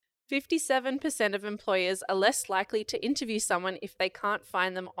57% of employers are less likely to interview someone if they can't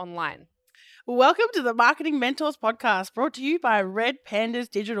find them online. Welcome to the Marketing Mentors podcast, brought to you by Red Pandas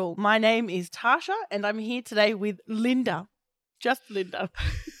Digital. My name is Tasha, and I'm here today with Linda. Just Linda.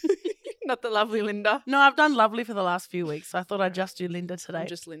 Not the lovely Linda. No, I've done lovely for the last few weeks, so I thought I'd just do Linda today. I'm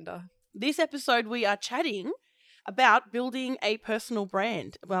just Linda. This episode, we are chatting about building a personal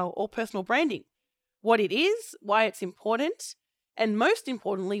brand, or personal branding. What it is, why it's important, and most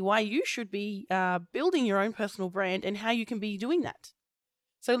importantly, why you should be building your own personal brand and how you can be doing that.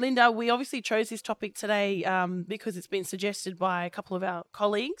 So, Linda, we obviously chose this topic today because it's been suggested by a couple of our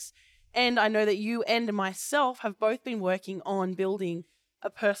colleagues. And I know that you and myself have both been working on building a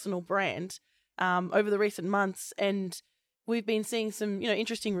personal brand over the recent months. And we've been seeing some,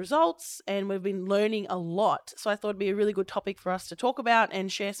 interesting results, and we've been learning a lot. So I thought it'd be a really good topic for us to talk about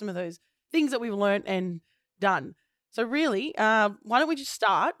and share some of those things that we've learned and done. So really, why don't we just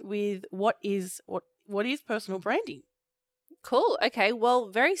start with what is personal branding? Cool. Okay. Well,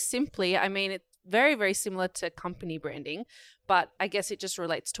 very simply, I mean, it's very, very similar to company branding, but I guess it just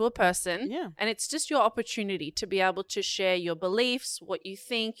relates to a person. Yeah. And it's just your opportunity to be able to share your beliefs, what you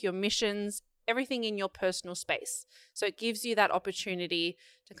think, your missions, everything in your personal space. So it gives you that opportunity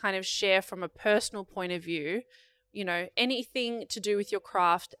to kind of share from a personal point of view, anything to do with your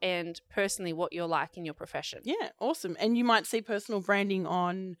craft and personally what you're like in your profession. Yeah. Awesome. And you might see personal branding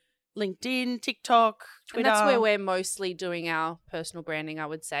on LinkedIn, TikTok, Twitter. And that's where we're mostly doing our personal branding, I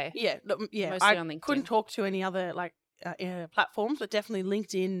would say. Yeah. Mostly on LinkedIn. Couldn't talk to any other platforms, but definitely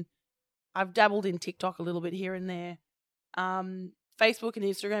LinkedIn. I've dabbled in TikTok a little bit here and there. Facebook and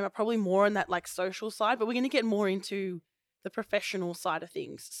Instagram are probably more on that social side, but we're going to get more into the professional side of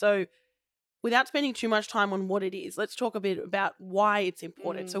things. So without spending too much time on what it is, let's talk a bit about why it's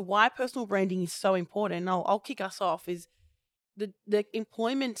important. So why personal branding is so important, and I'll kick us off, is the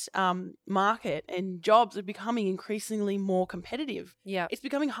employment market and jobs are becoming increasingly more competitive. Yeah. It's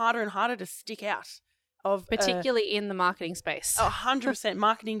becoming harder and harder to stick out. Particularly in the marketing space. 100%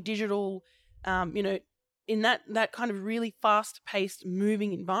 marketing, digital, in that kind of really fast-paced,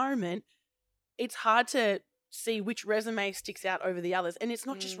 moving environment, it's hard to see which resume sticks out over the others. And it's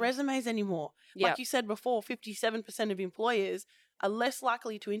not just resumes anymore. Yep. Like you said before, 57% of employers are less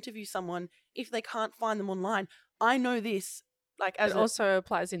likely to interview someone if they can't find them online. I know this. It also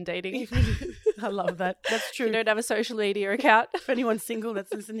applies in dating. I love that. That's true. You don't have a social media account. If anyone's single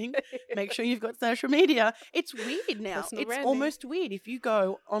that's listening, make sure you've got social media. It's weird now. Personal it's branding. almost weird. If you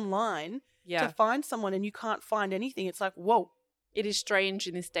go online to find someone and you can't find anything, it's like, whoa. It is strange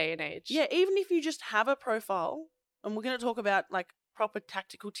in this day and age. Yeah, even if you just have a profile, and we're going to talk about proper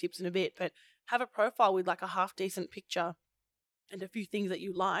tactical tips in a bit, but have a profile with a half-decent picture and a few things that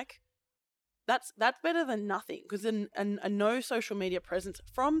you like, that's better than nothing, because a no social media presence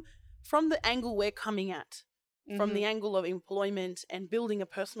from the angle we're coming at, from the angle of employment and building a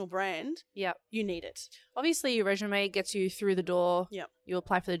personal brand, you need it. Obviously, your resume gets you through the door. Yeah. You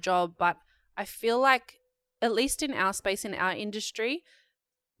apply for the job, but I feel like, at least in our space, in our industry,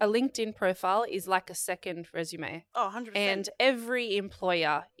 a LinkedIn profile is like a second resume. Oh, 100%. And every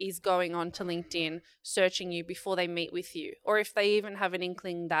employer is going on to LinkedIn, searching you before they meet with you. Or if they even have an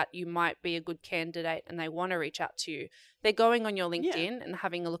inkling that you might be a good candidate and they want to reach out to you, they're going on your LinkedIn and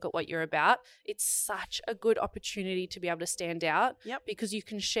having a look at what you're about. It's such a good opportunity to be able to stand out because you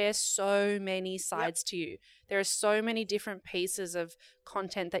can share so many sides to you. There are so many different pieces of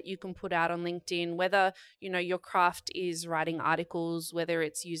content that you can put out on LinkedIn, whether, your craft is writing articles, whether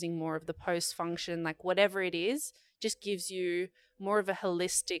it's using more of the post function, whatever it is, just gives you more of a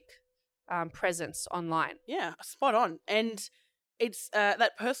holistic presence online. Yeah, spot on. And it's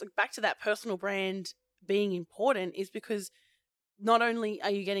back to that personal brand being important is because not only are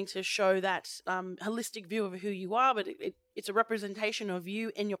you getting to show that holistic view of who you are, but it's a representation of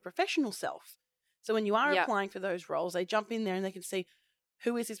you and your professional self. So when you are applying for those roles, they jump in there and they can see,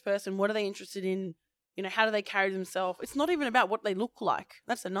 who is this person? What are they interested in? How do they carry themselves? It's not even about what they look like.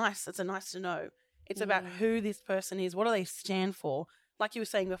 That's a nice to know. It's about who this person is. What do they stand for? Like you were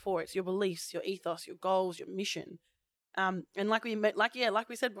saying before, it's your beliefs, your ethos, your goals, your mission. And like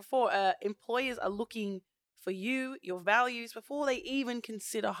we said before, employers are looking for you, your values, before they even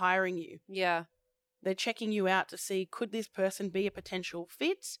consider hiring you. Yeah. They're checking you out to see, could this person be a potential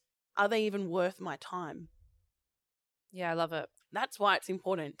fit? Are they even worth my time? Yeah, I love it. That's why it's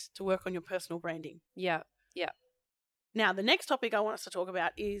important to work on your personal branding. Yeah, yeah. Now, the next topic I want us to talk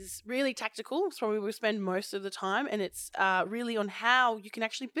about is really tactical. It's probably where we spend most of the time, and it's really on how you can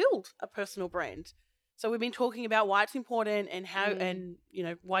actually build a personal brand. So we've been talking about why it's important and how and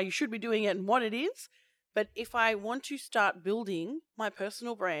why you should be doing it and what it is. But if I want to start building my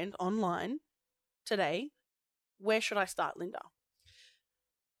personal brand online today, where should I start, Linda?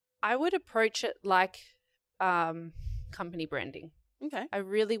 I would approach it like company branding. Okay. I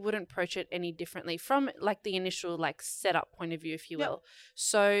really wouldn't approach it any differently from like the initial like setup point of view, if you will.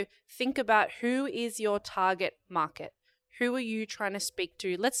 So think about who is your target market. Who are you trying to speak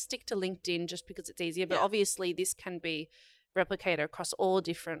to? Let's stick to LinkedIn just because it's easier. But obviously this can be replicated across all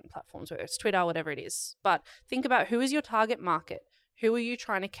different platforms, whether it's Twitter, whatever it is. But think about who is your target market? Who are you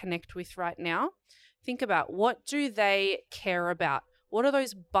trying to connect with right now? Think about what do they care about? What are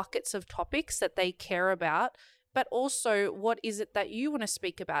those buckets of topics that they care about? But also, what is it that you want to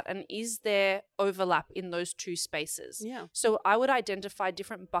speak about? And is there overlap in those two spaces? Yeah. So I would identify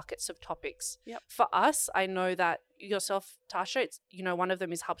different buckets of topics. Yep. For us, I know that yourself, Tasha, it's, one of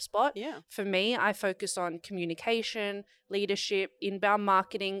them is HubSpot. Yeah. For me, I focus on communication, leadership, inbound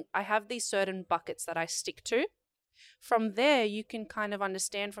marketing. I have these certain buckets that I stick to. From there, you can kind of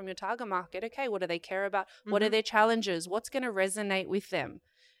understand from your target market, okay, what do they care about? What are their challenges? What's going to resonate with them?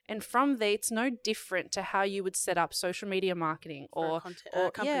 And from there, it's no different to how you would set up social media marketing or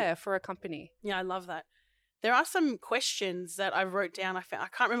for a company. Yeah, I love that. There are some questions that I wrote down. I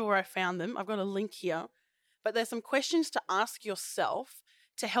can't remember where I found them. I've got a link here. But there's some questions to ask yourself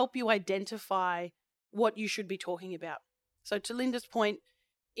to help you identify what you should be talking about. So to Linda's point,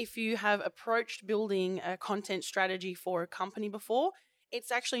 if you have approached building a content strategy for a company before,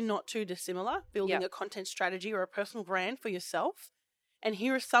 it's actually not too dissimilar, building a content strategy or a personal brand for yourself. And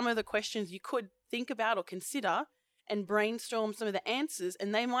here are some of the questions you could think about or consider and brainstorm some of the answers.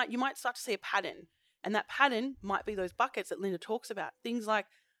 And you might start to see a pattern. And that pattern might be those buckets that Linda talks about. Things like,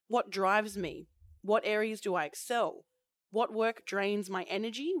 what drives me? What areas do I excel? What work drains my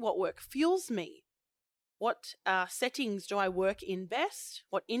energy? What work fuels me? What settings do I work in best?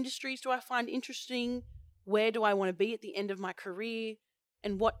 What industries do I find interesting? Where do I want to be at the end of my career?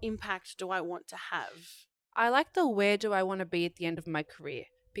 And what impact do I want to have? I like the where do I want to be at the end of my career,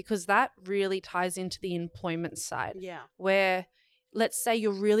 because that really ties into the employment side. Yeah. Where let's say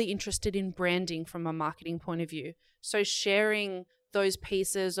you're really interested in branding from a marketing point of view. So sharing those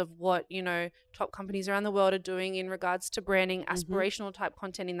pieces of what, top companies around the world are doing in regards to branding, aspirational type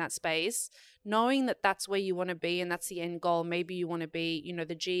content in that space, knowing that that's where you want to be and that's the end goal. Maybe you want to be,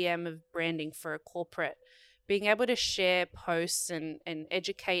 the GM of branding for a corporate. Being able to share posts and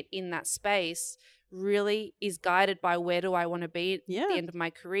educate in that space really is guided by where do I want to be at the end of my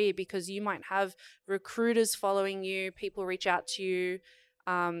career, because you might have recruiters following you, people reach out to you,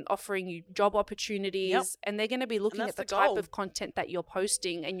 offering you job opportunities, and they're going to be looking at the type of content that you're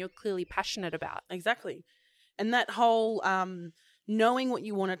posting and you're clearly passionate about. Exactly. And that whole knowing what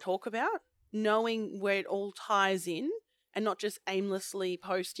you want to talk about, knowing where it all ties in, and not just aimlessly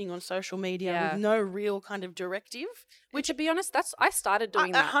posting on social media with no real kind of directive. Which, to be honest, I started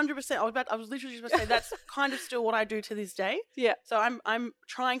doing that. 100%. I was literally just going to say that's kind of still what I do to this day. Yeah. So I'm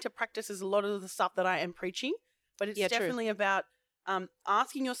trying to practice a lot of the stuff that I am preaching, but it's definitely about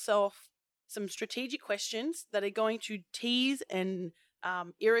asking yourself some strategic questions that are going to tease and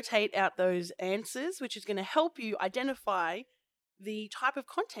irritate out those answers, which is going to help you identify the type of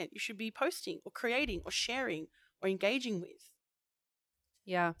content you should be posting or creating or sharing or engaging with.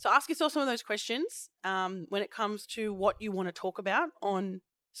 Yeah. So ask yourself some of those questions when it comes to what you want to talk about on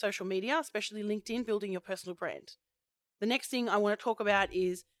social media, especially LinkedIn, building your personal brand. The next thing I want to talk about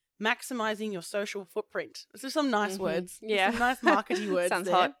is maximizing your social footprint. This is some nice words. Yeah. Some nice marketing words. Sounds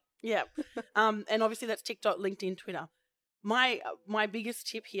there. hot. Yeah. And obviously that's TikTok, LinkedIn, Twitter. My biggest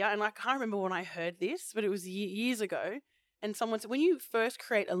tip here, and I can't remember when I heard this, but it was years ago, and someone said when you first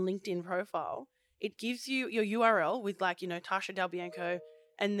create a LinkedIn profile, it gives you your URL with Tasha Del Bianco,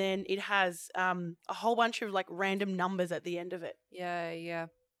 and then it has a whole bunch of random numbers at the end of it. Yeah, yeah.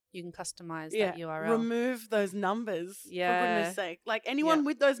 You can customize that URL. Remove those numbers, for goodness sake. Anyone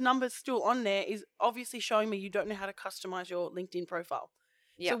with those numbers still on there is obviously showing me you don't know how to customize your LinkedIn profile.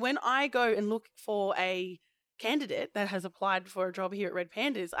 So when I go and look for a candidate that has applied for a job here at Red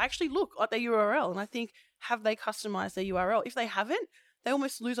Pandas, I actually look at their URL and I think, have they customized their URL? If they haven't, they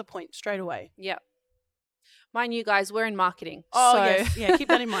almost lose a point straight away. Yeah. Mind you guys, we're in marketing. Oh, so. yes. Yeah, keep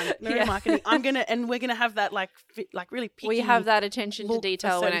that in mind. We're in marketing. We're going to have that really picky. We have that attention to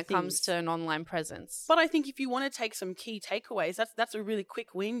detail when it comes to an online presence. But I think if you want to take some key takeaways, that's a really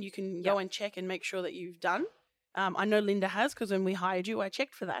quick win. You can go and check and make sure that you've done. I know Linda has, because when we hired you, I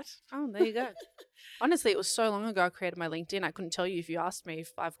checked for that. Oh, there you go. Honestly, it was so long ago I created my LinkedIn. I couldn't tell you if you asked me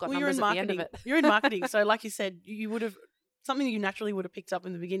if I've got numbers at the end of it. You're in marketing. So like you said, you would have something that you naturally would have picked up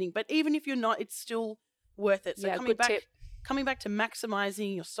in the beginning. But even if you're not, it's still worth it. So coming back to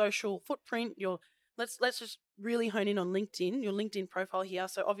maximizing your social footprint, your let's just really hone in on LinkedIn, your LinkedIn profile here.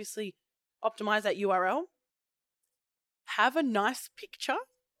 So obviously optimize that URL. Have a nice picture,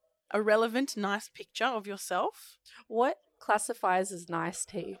 a relevant, nice picture of yourself. What classifies as nice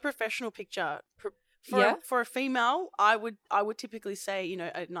to you? A professional picture. Yeah. For a female, I would typically say, you know,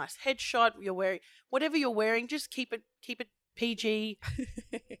 a nice headshot. You're wearing whatever you're wearing, just keep it PG.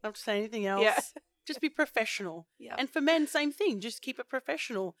 Not to say anything else. Yeah. Just be professional. Yeah. And for men, same thing. Just keep it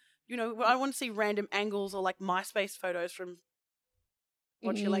professional. You know, I want to see random angles or like MySpace photos from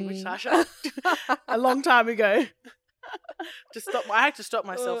what's your language, Tasha? A long time ago. I had to stop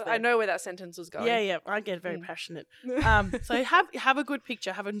myself there. I know where that sentence was going. Yeah, I get very passionate. So have a good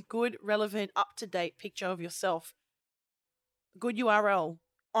picture, have a good, relevant, up-to-date picture of yourself. Good URL.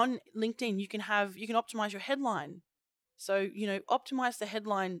 On LinkedIn, you can optimize your headline. So, you know, optimize the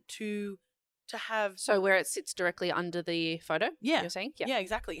headline to have... So where it sits directly under the photo, yeah, you're saying? Yeah,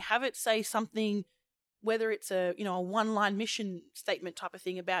 exactly. Have it say something, whether it's a one-line mission statement type of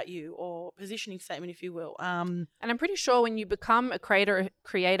thing about you, or positioning statement, if you will. And I'm pretty sure when you become a creator,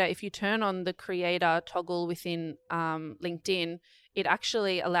 if you turn on the creator toggle within LinkedIn, it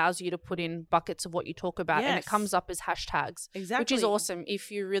actually allows you to put in buckets of what you talk about, and it comes up as hashtags. Exactly. Which is awesome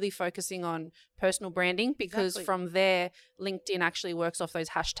if you're really focusing on personal branding, because from there, LinkedIn actually works off those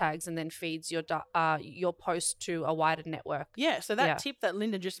hashtags and then feeds your post to a wider network. Yeah, so that tip that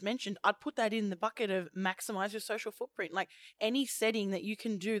Linda just mentioned, I'd put that in the bucket of maximize your social footprint. Like any setting that you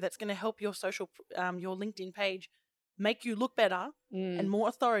can do that's going to help your your LinkedIn page make you look better and more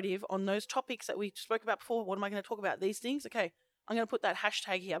authoritative on those topics that we spoke about before. What am I going to talk about? These things? Okay, I'm going to put that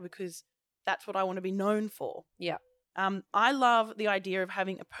hashtag here because that's what I want to be known for. Yeah. I love the idea of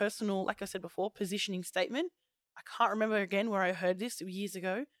having a personal, like I said before, positioning statement. I can't remember again where I heard this years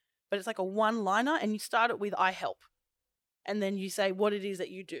ago, but it's like a one-liner, and you start it with I help. And then you say what it is that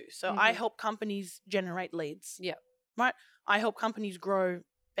you do. So I help companies generate leads. Yeah. Right? I help companies grow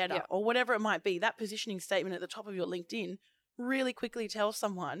better, or whatever it might be. That positioning statement at the top of your LinkedIn really quickly tells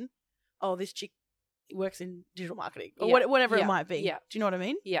someone, oh, this chick works in digital marketing, or whatever it might be. Yeah. Do you know what I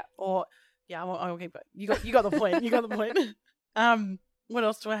mean? Yeah. Or okay, but you got the point. You got the point. What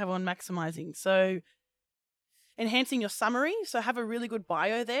else do I have on maximizing? So enhancing your summary. So have a really good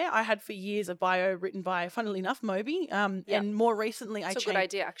bio there. I had for years a bio written by, funnily enough, Moby. And more recently It's a good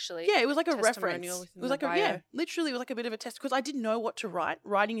idea, actually. Yeah, it was like a reference. It was like literally it was like a bit of a test, because I didn't know what to write.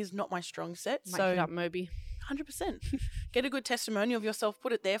 Writing is not my strong set. Might hit up Moby. 100%. Get a good testimonial of yourself.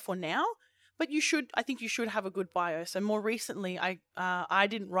 Put it there for now. But I think you should have a good bio. So more recently, I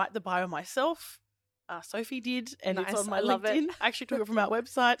didn't write the bio myself. Sophie did, and it's on my LinkedIn. I actually took it from our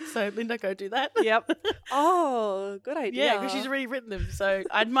website. So Linda, go do that. Yep. Oh, good idea. Yeah, because she's already written them. So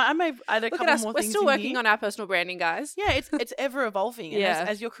I may add a couple more things. We're still working on our personal branding, guys. Yeah, it's ever evolving. And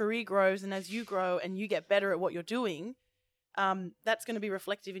as your career grows and as you grow and you get better at what you're doing, that's going to be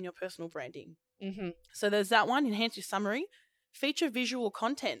reflective in your personal branding. Mm-hmm. So there's that one. Enhance your summary. Feature visual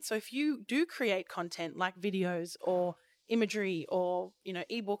content. So if you do create content like videos or imagery or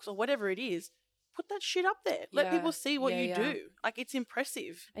ebooks or whatever it is, put that shit up there. Let people see what you do. Like, it's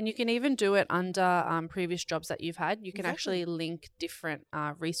impressive. And you can even do it under previous jobs that you've had. You can actually link different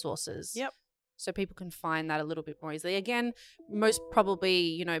resources. Yep. So people can find that a little bit more easily. Again, most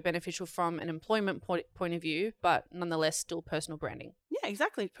probably, beneficial from an employment point of view, but nonetheless still personal branding. Yeah,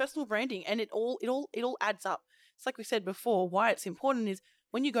 exactly. Personal branding, and it all adds up. It's like we said before, why it's important is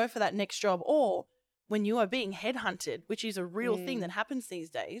when you go for that next job, or when you are being headhunted, which is a real thing that happens these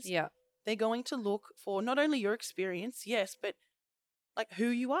days. Yeah. They're going to look for not only your experience, yes, but like who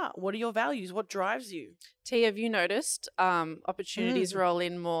you are. What are your values? What drives you? T, have you noticed opportunities roll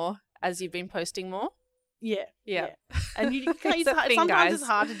in more as you've been posting more? Yeah. And It's sometimes it's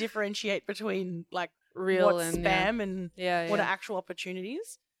hard to differentiate between like real what's and spam and what are actual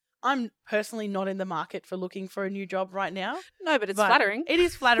opportunities. I'm personally not in the market for looking for a new job right now. No, but it's flattering. It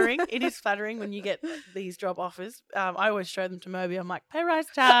is flattering. It is flattering when you get these job offers. I always show them to Moby. I'm like, pay rise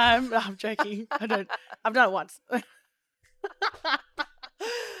time. No, I'm joking. I've done it once.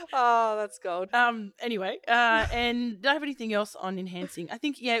 Oh, that's gold. Anyway, and do I have anything else on enhancing? I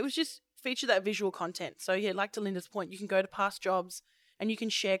think, it was just feature that visual content. So like to Linda's point, you can go to past jobs and you can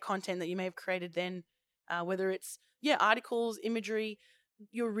share content that you may have created then, whether it's, articles, imagery.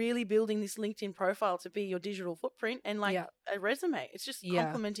 You're really building this LinkedIn profile to be your digital footprint and like a resume. It's just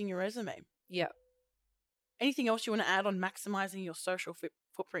complementing your resume. Yeah. Anything else you want to add on maximizing your social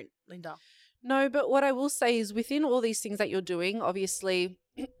footprint, Linda? No, but what I will say is within all these things that you're doing, obviously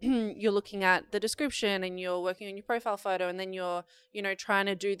you're looking at the description and you're working on your profile photo, and then you're, trying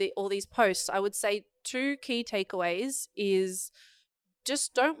to do all these posts. I would say 2 key takeaways is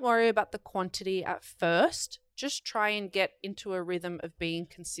just don't worry about the quantity at first. Just try and get into a rhythm of being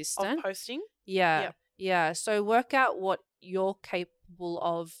consistent. Of posting? Yeah. Yep. Yeah. So work out what you're capable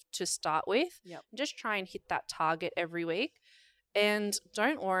of to start with. Yep. Just try and hit that target every week. And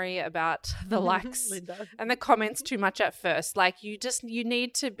don't worry about the likes Linda. and the comments too much at first. Like you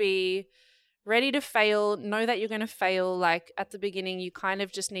need to be ready to fail, know that you're going to fail. Like at the beginning, you kind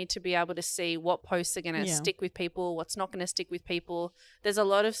of just need to be able to see what posts are going to stick with people, what's not going to stick with people. There's a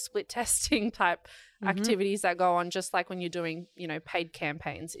lot of split testing type activities that go on, just like when you're doing, paid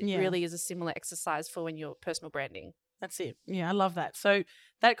campaigns. It really is a similar exercise for when you're personal branding. That's it. Yeah, I love that. So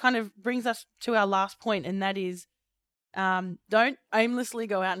that kind of brings us to our last point, and that is don't aimlessly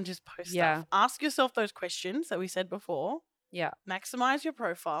go out and just post stuff. Ask yourself those questions that we said before. Yeah. Maximize your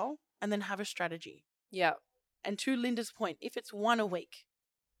profile. And then have a strategy. Yeah. And to Linda's point, if it's one a week,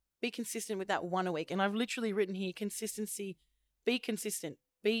 be consistent with that one a week. And I've literally written here, consistency, be consistent.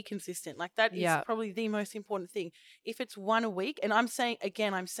 Like that is probably the most important thing. If it's one a week, and I'm saying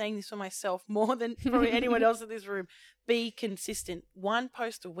this for myself more than probably anyone else in this room, be consistent. One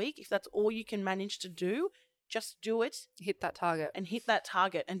post a week, if that's all you can manage to do, just do it. Hit that target.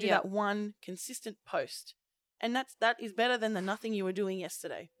 And do that one consistent post. And that is better than the nothing you were doing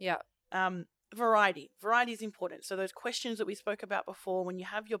yesterday. Yeah. Variety is important. So those questions that we spoke about before, when you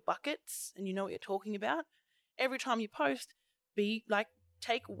have your buckets and you know what you're talking about, every time you post,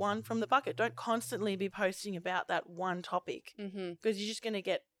 take one from the bucket. Don't constantly be posting about that one topic because you're just going to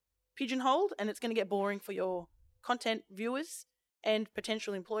get pigeonholed and it's going to get boring for your content viewers and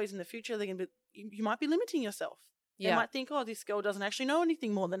potential employees in the future. You might be limiting yourself. They might think, oh, this girl doesn't actually know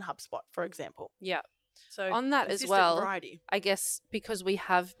anything more than HubSpot, for example. Yeah. So on that as well, variety. I guess because we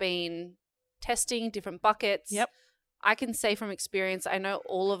have been testing different buckets, I can say from experience, I know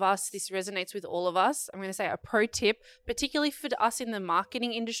all of us, this resonates with all of us. I'm going to say a pro tip, particularly for us in the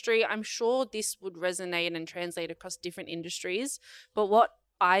marketing industry. I'm sure this would resonate and translate across different industries. But what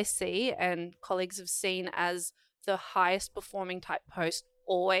I see and colleagues have seen as the highest performing type post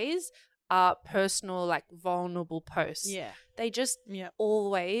always are personal, like vulnerable posts. Yeah. They just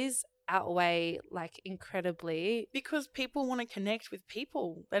always outweigh incredibly, because people want to connect with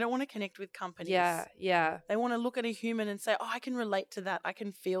people. They don't want to connect with companies. Yeah. They want to look at a human and say, oh, I can relate to that. I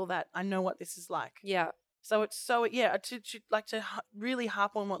can feel that. I know what this is like. Yeah. So it's to really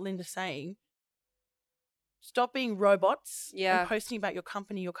harp on what Linda's saying. Stop being robots and posting about your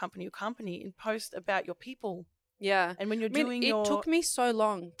company, and post about your people. Yeah. And when you're it took me so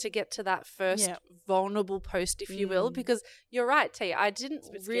long to get to that first vulnerable post, if you will, because you're right, T. I didn't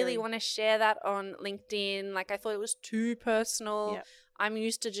really want to share that on LinkedIn. I thought it was too personal. Yeah. I'm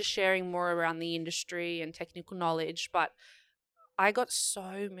used to just sharing more around the industry and technical knowledge, but I got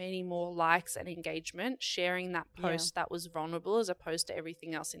so many more likes and engagement sharing that post that was vulnerable as opposed to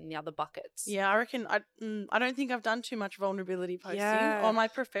everything else in the other buckets. Yeah, I reckon I don't think I've done too much vulnerability posting on my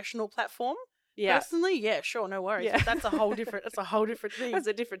professional platform. Yeah. Personally, sure, no worries. Yeah. But that's a whole different thing. That's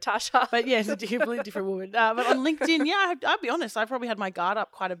a different Tasha. But it's a completely different woman. But on LinkedIn, I'll be honest, I probably had my guard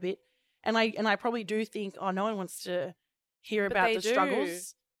up quite a bit. And I probably do think, oh, no one wants to hear about the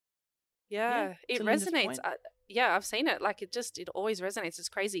struggles. Yeah, it resonates. I've seen it. It always resonates. It's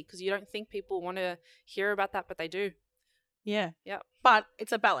crazy because you don't think people want to hear about that, but they do. Yeah. Yeah. But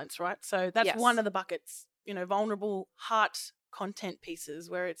it's a balance, right? So that's one of the buckets, vulnerable heart content pieces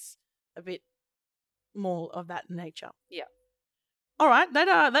where it's a bit more of that nature. Yeah. All right,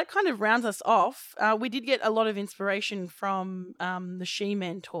 that kind of rounds us off. We did get a lot of inspiration from the She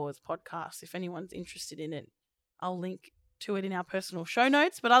Mentors podcast. If anyone's interested in it, I'll link to it in our personal show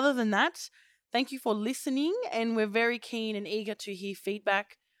notes. But other than that, thank you for listening, and we're very keen and eager to hear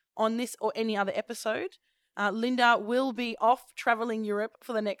feedback on this or any other episode. Linda will be off traveling Europe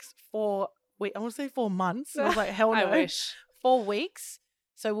for the next 4 weeks. I want to say 4 months. I was like, hell no. I wish. 4 weeks.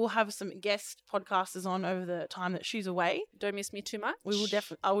 So we'll have some guest podcasters on over the time that she's away. Don't miss me too much. I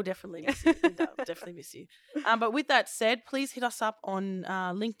will definitely miss you. Linda. I'll definitely miss you. But with that said, please hit us up on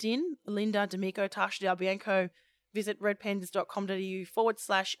LinkedIn, Linda D'Amico, Tasha Del Bianco. Visit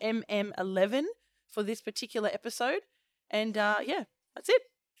redpandas.com.au/MM11 for this particular episode. And that's it.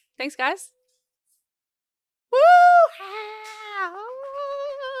 Thanks, guys. Woo!